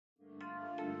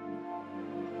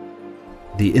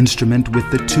the instrument with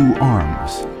the two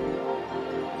arms.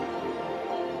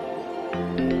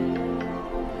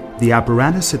 The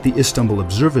apparatus at the Istanbul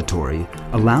Observatory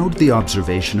allowed the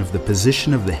observation of the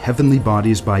position of the heavenly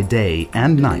bodies by day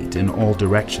and night in all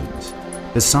directions,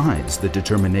 besides the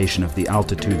determination of the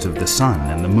altitudes of the sun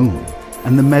and the moon,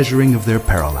 and the measuring of their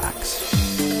parallax.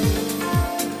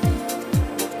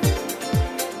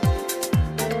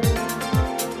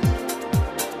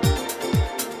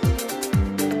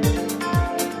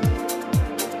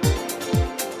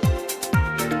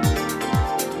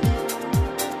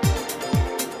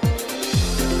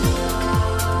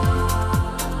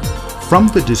 From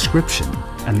the description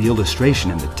and the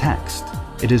illustration in the text,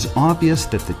 it is obvious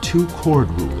that the two chord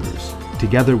rulers,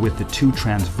 together with the two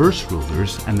transverse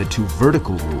rulers and the two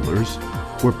vertical rulers,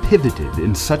 were pivoted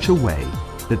in such a way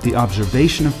that the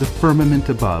observation of the firmament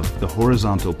above the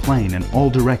horizontal plane in all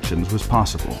directions was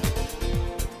possible.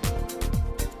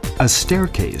 A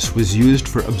staircase was used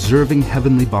for observing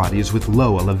heavenly bodies with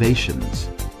low elevations.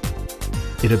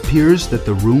 It appears that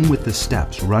the room with the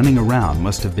steps running around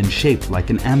must have been shaped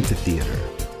like an amphitheater.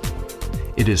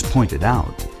 It is pointed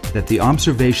out that the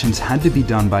observations had to be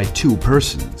done by two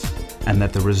persons, and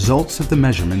that the results of the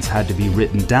measurements had to be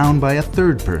written down by a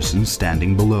third person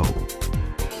standing below.